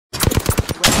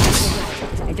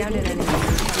Downed an enemy.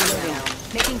 Reloading.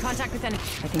 Making contact with enemy.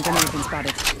 I think I may have been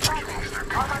spotted.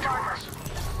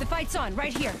 The fight's on,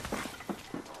 right here.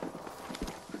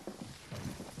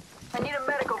 I need a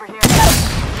medic over here.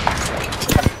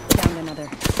 Downed another.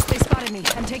 They spotted me.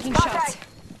 I'm taking shots.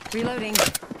 Reloading.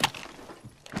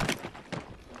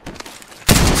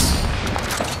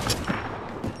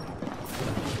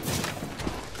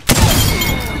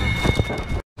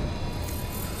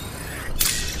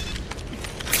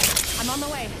 I'm on the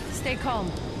way. Stay calm.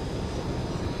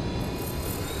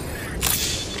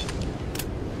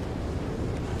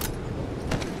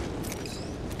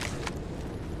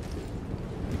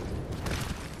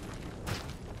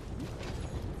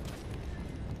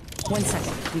 One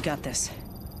second. We got this.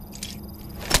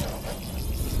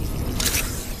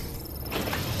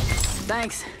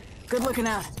 Thanks. Good looking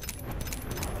out.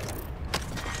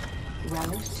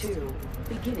 Round 2.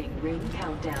 Beginning ring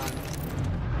countdown.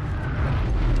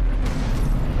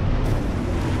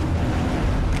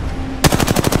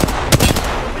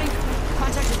 Opening.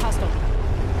 Contact with hostile.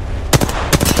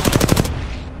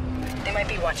 They might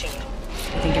be watching you.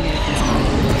 I think I may have been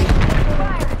spotted.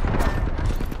 Fire!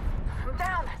 I'm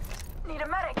down. Need a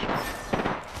medic.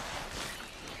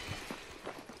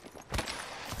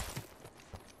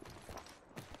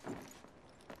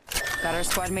 Got our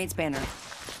squad mate's banner.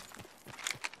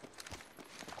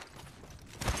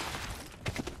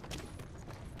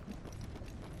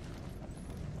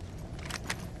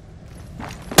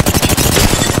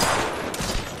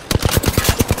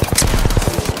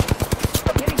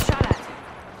 Getting shot at.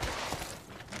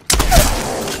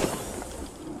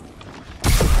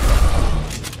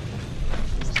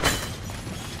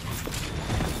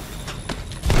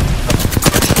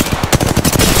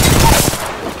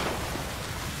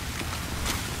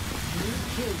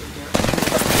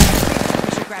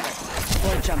 We should grab it.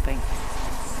 Or jumping.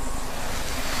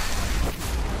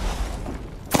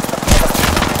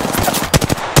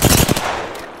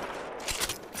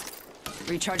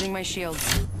 Recharging my shields.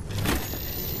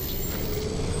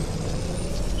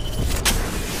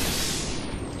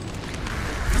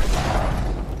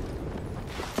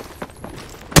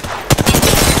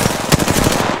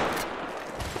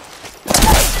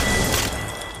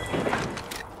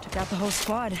 Took out the whole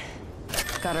squad.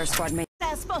 Got our squad mate.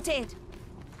 Spotted.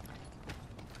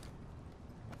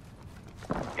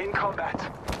 In combat.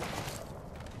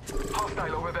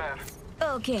 Hostile over there.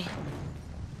 Okay.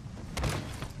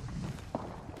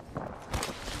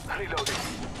 Reloading.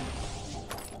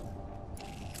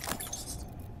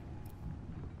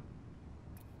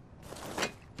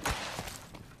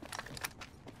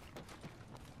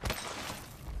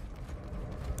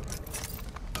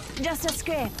 Just a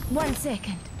scrape. 1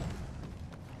 second.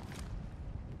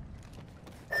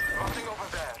 Nothing over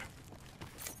there.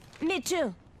 Me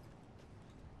too.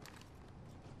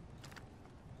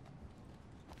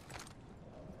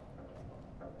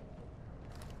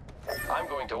 I'm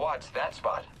going to watch that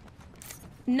spot.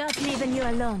 Not leaving you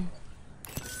alone.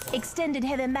 Extended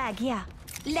heavy mag, yeah.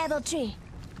 Level 3.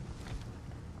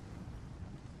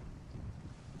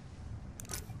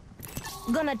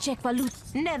 Gonna check for loot.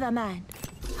 Never mind.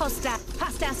 Hostile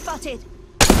spotted.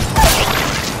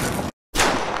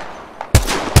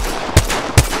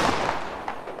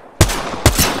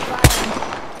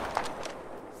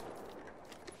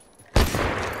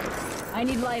 I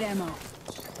need light ammo.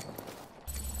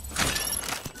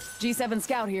 G7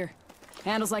 Scout here.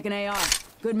 Handles like an AR.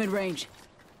 Good mid-range.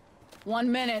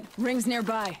 1 minute. Rings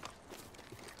nearby.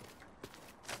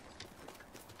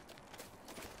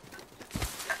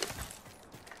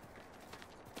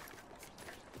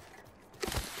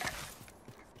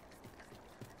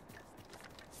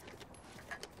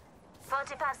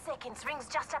 Seconds. Rings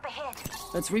just up ahead.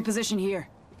 Let's reposition here.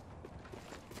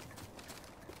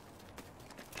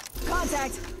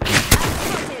 Contact!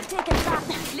 Spotted. Take a shot.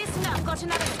 Listen up. Got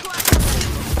another squad.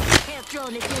 Air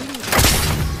drone if you need.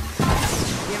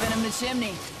 Giving him the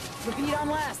chimney. Repeat on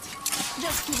last.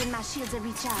 Just giving my shields a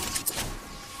recharge.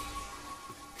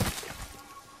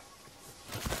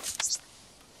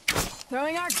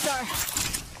 Throwing Arc Star.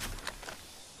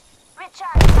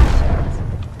 Recharge my shields.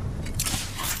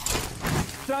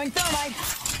 Throwing Thermite.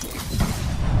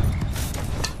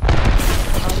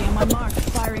 Already on my mark.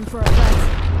 Firing for effect.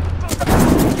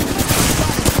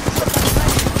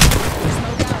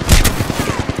 Smoke out.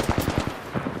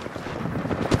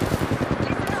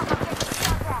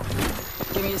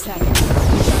 Give me a second.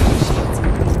 Recharging shields.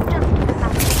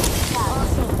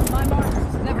 Hostile. My mark.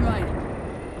 Never mind.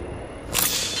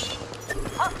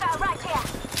 Hostile right here.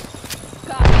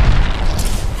 Got it.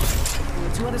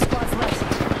 Only 2 other squads left.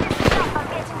 Stop, I'm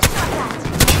getting shot at.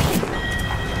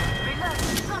 Reload.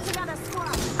 Got another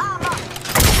squad.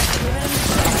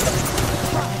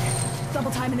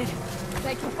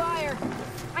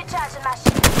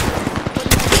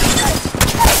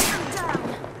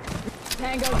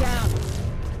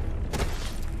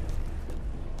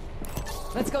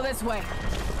 Let's go this way.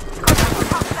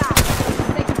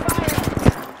 Taking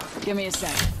fire! Give me a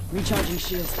sec. Recharging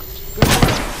shields. Good work.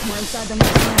 We're inside the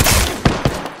next room.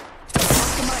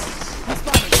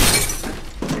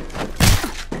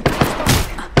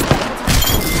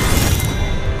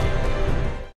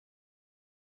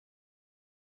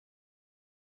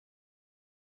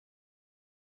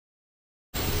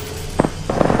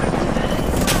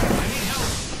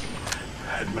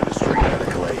 Administering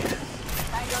medical aid.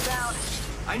 Tango down.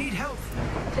 I need help.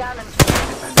 Down and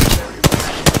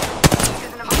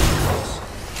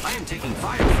I am taking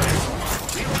fire,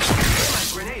 friends. Get my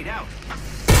grenade out.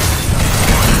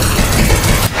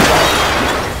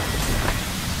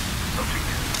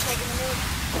 taking the move.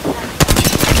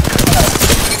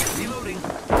 Reloading.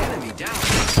 Enemy down.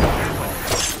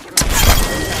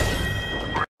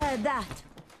 Heard that.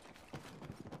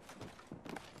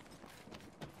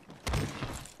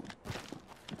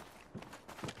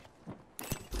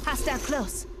 Hostile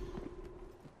close.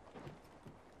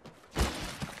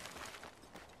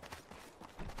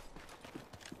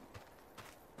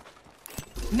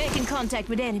 Making contact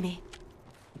with enemy.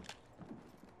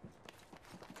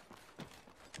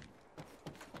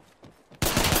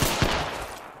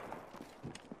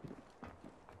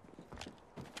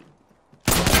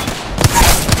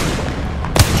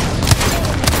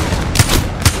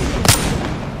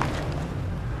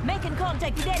 Making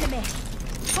contact with enemy.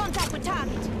 Contact with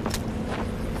target.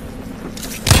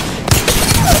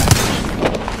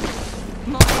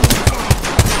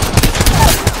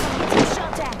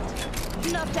 Shot at.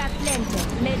 Knocked out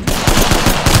plenty. Mid.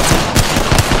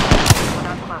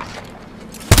 Not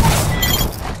close.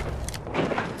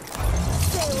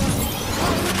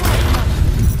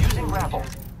 Using grapple.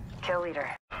 Kill leader.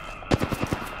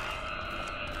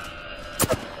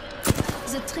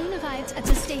 The train arrives at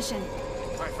the station.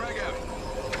 Alright, frag out.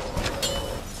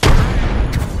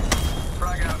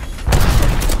 Frag out.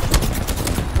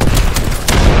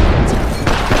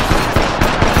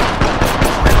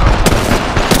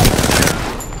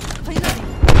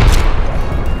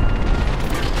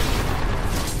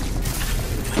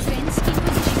 Friends in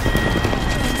position.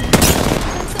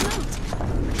 That's them out.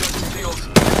 Shields.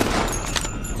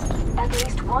 At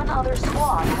least one other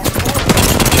squad has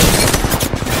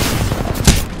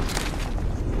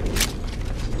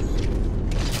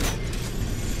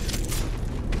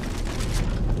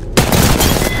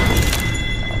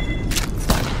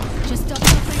Just topping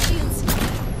off my shields.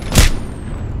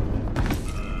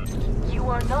 You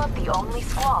are not the only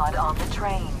squad on the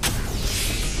train.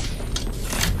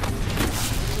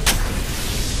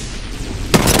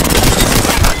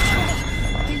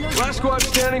 Last squad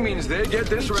standing means they get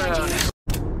this round.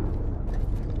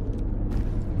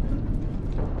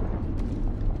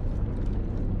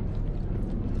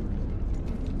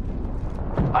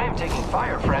 I am taking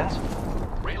fire, friends.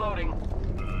 Reloading.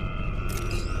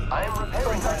 I am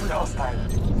repairing myself.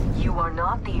 You are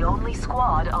not the only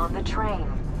squad on the train.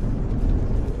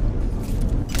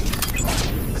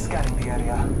 Scanning the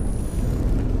area.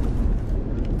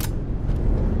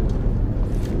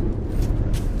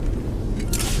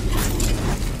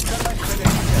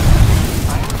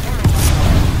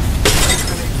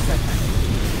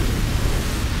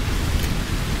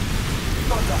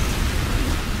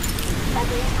 At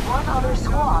least one other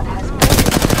squad has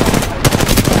been.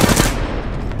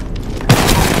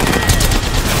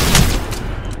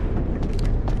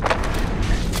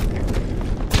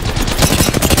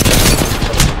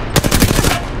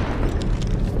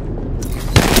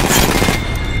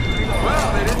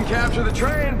 Well, they didn't capture the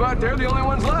train, but they're the only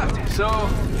ones left. So,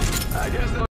 I guess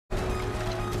they'll...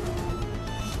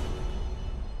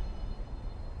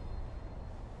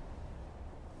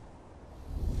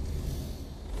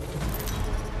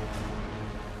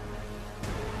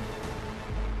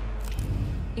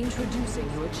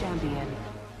 Introducing your champion.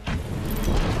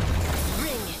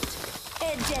 Bring it.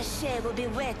 Ed Deshe will be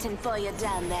waiting for you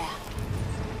down there.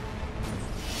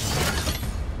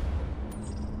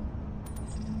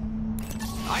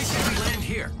 I say we land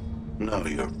here. Know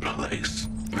your place.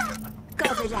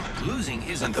 Copy that. Losing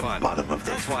isn't At the fun. bottom of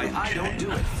the That's why food I don't chain.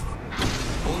 do it.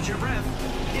 Hold your breath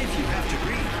if you have to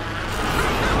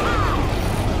breathe.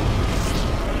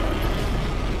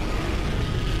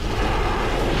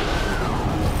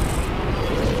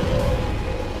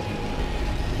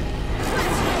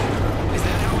 Is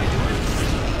that how I do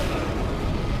it?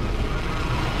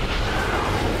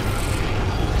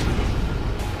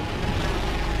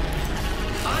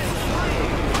 I'm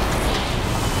flying!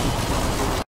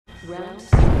 Round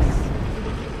 6.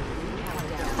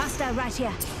 Hostile right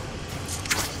here.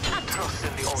 Trust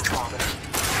in the old father.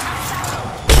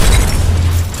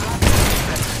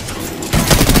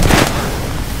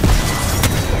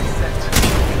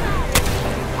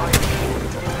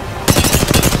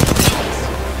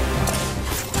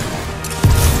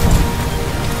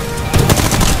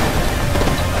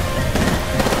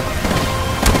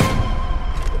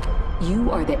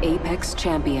 You are the Apex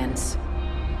Champions.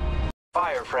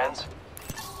 Fire, friends.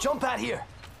 Jump out here.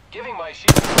 Giving my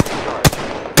shield a recharge.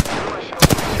 Giving my shield a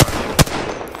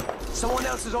recharge. Someone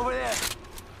else is over there.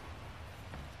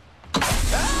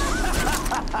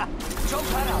 Jump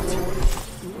that out.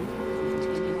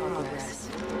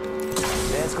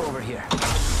 Let's go over here.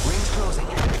 Ring's closing.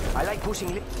 I like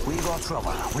pushing. We got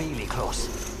trouble. Really close.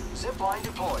 Zipline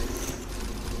deployed.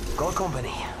 Got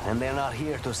company, and they're not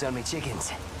here to sell me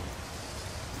chickens.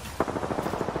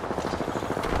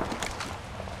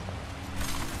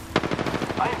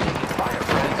 I am taking fire,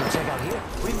 friends. Check out here.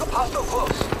 We've got hostile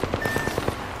close.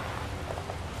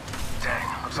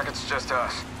 Dang, looks like it's just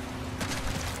us.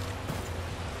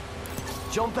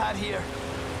 Jump out here.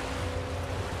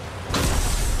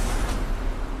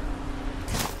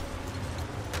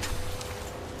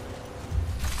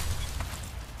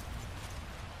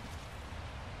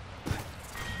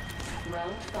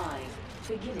 Round 5.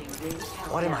 Beginning ring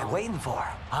countdown. What am I waiting for?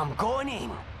 I'm going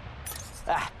in.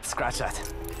 Ah, scratch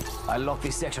that. I'll lock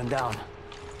this section down.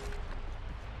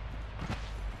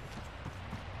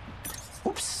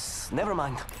 Oops, never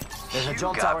mind. There's a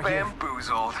jump tower here.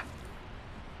 Bamboozled.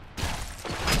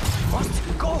 What?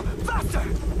 Go faster!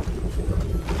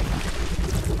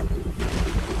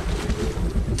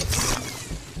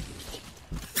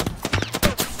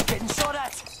 Getting shot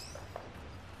at!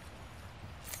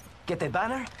 Get the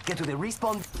banner, get to the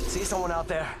respawn. See someone out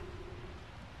there.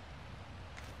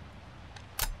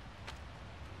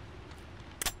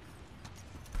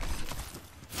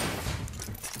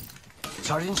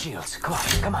 Charging shields. Come on,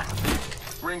 come on.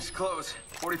 Ring's close.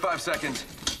 45 seconds.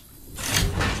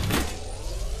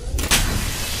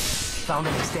 Found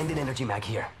an extended energy mag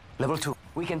here. Level 2.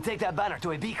 We can take that banner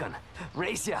to a beacon.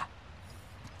 Race ya!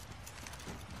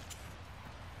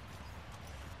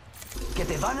 Get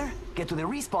the banner, get to the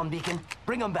respawn beacon,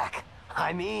 bring them back.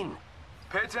 I mean...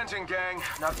 Pay attention, gang.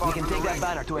 Not far We can from take the that ring.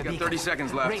 banner to a We got beacon. 30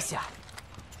 seconds left. Race ya!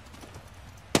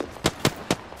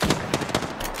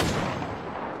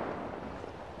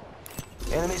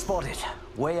 Enemy spotted.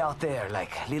 Way out there,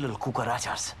 like little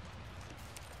cucarachas.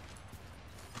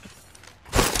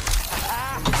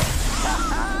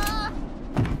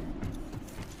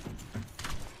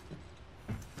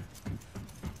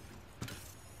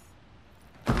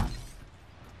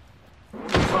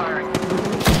 Firing.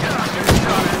 Got it.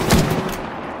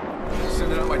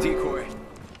 Sending out my decoy.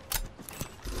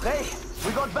 Hey,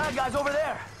 we got bad guys over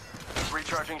there.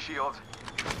 Recharging shield.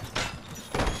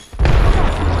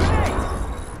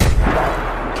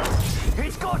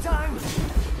 It's go time!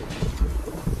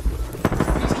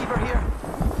 Peacekeeper here.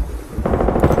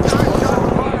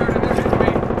 Fired and they're hitting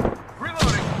me.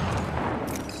 Reloading.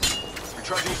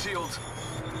 Recharging shields.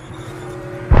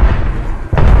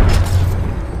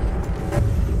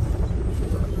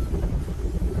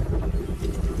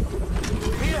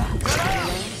 Here!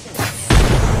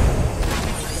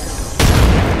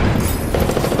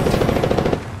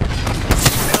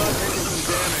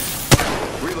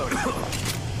 Reloading.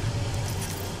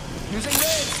 Using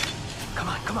reds! Come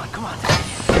on, come on, come on.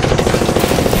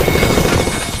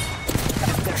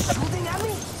 They're shooting at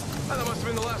me? Oh, that must have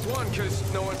been the last one,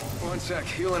 because no one... One sec.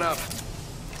 Healing up.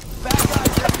 Bad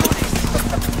guys, let's do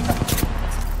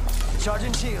this!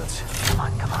 Charging shields. Come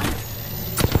on, come on. Shot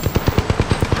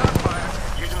fire.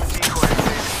 Using the decoy.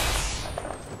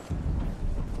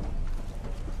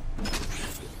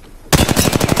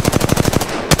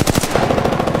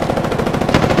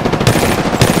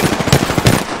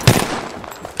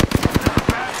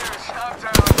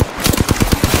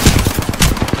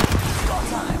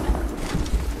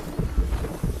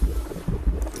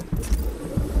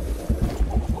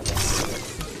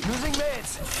 Using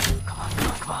meds. Come on, come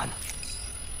on, come on.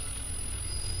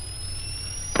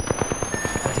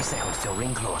 30 seconds till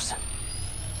ring close.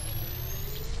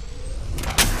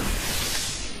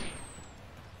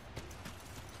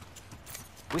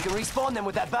 We can respawn them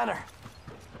with that banner.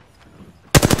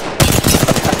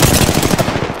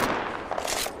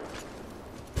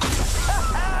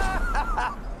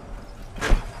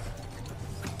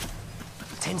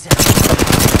 Ten seconds.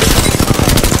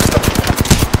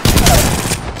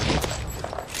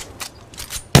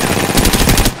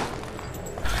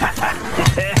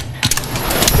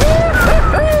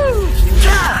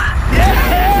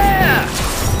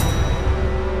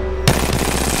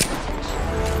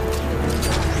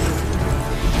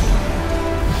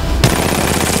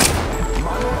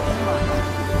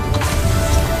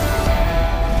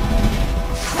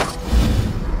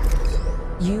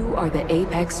 You are the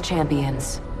Apex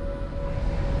Champions.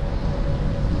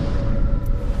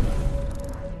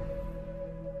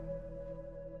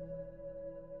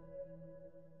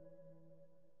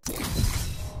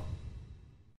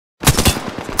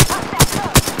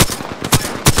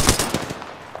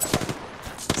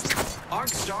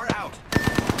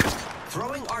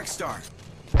 star.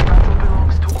 Battle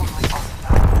belongs to only us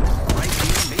now. Right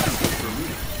here, making good for me.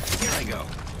 Here I go.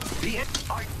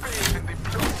 I failed in the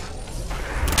plot.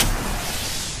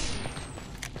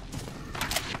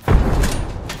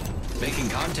 Making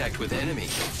contact with enemy.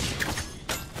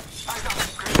 I got a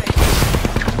grenade.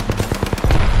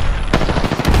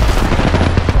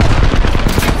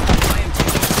 I am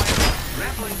taking fire.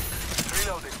 Grappling.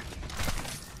 Reloading.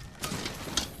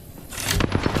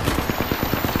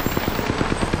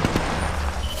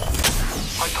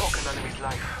 I took an enemy's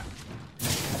life.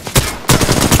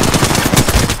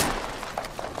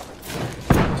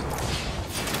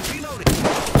 Reloading.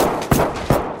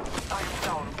 I am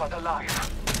down but alive.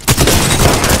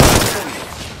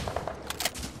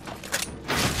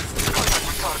 Contact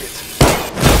with target.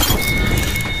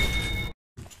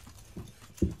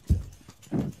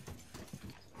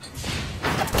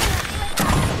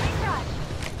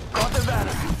 Got the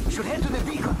banner. Should head to the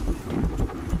beacon.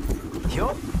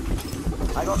 Yup.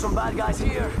 I got some bad guys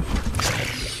here.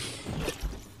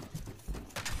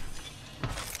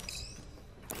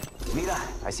 Mira,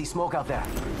 I see smoke out there.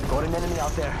 Got an enemy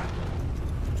out there.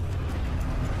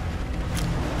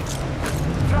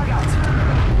 Frag out!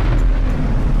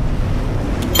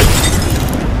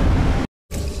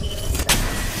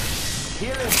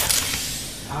 Healing!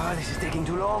 Ah, this is taking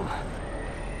too long.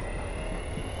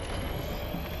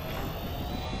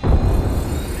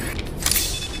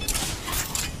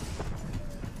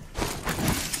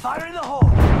 Fire in the hole!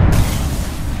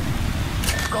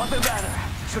 Got the banner.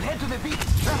 Should head to the beach.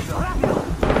 Rapido, rapido!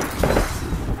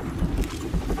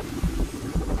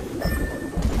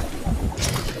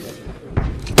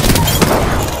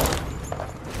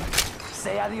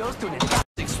 Say adios to it.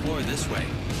 Explore this way.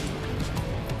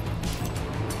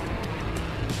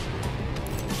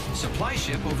 Supply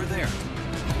ship over there.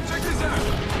 Check this out.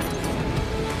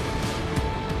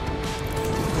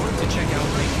 Going to check out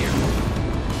right here.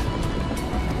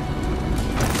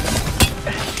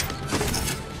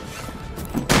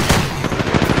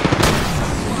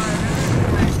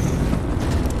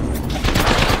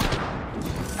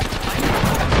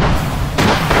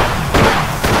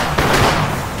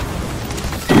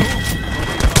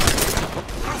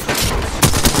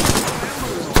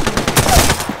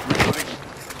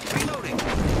 Reloading.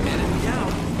 Enemy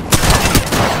down.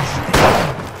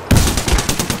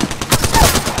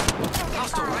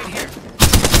 Hostile right here.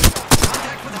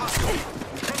 Contact with hostile.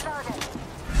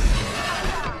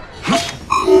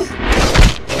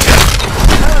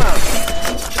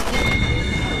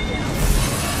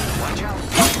 Watch out.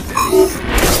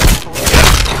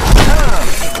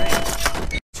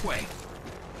 This way.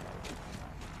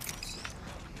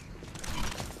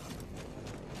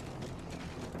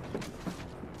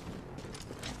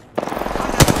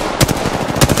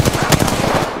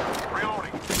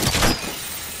 Reloading.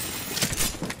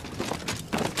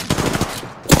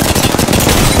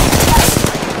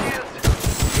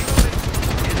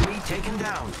 Enemy taken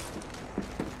down.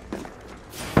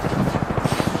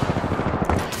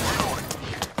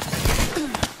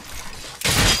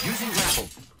 Using grapple.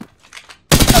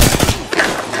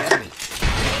 Enemy.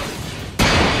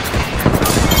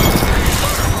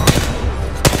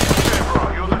 Bro,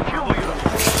 you're the kill leader.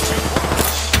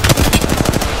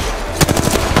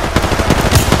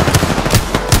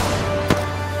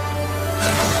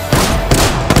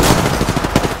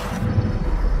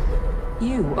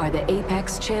 You are the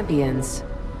Apex Champions.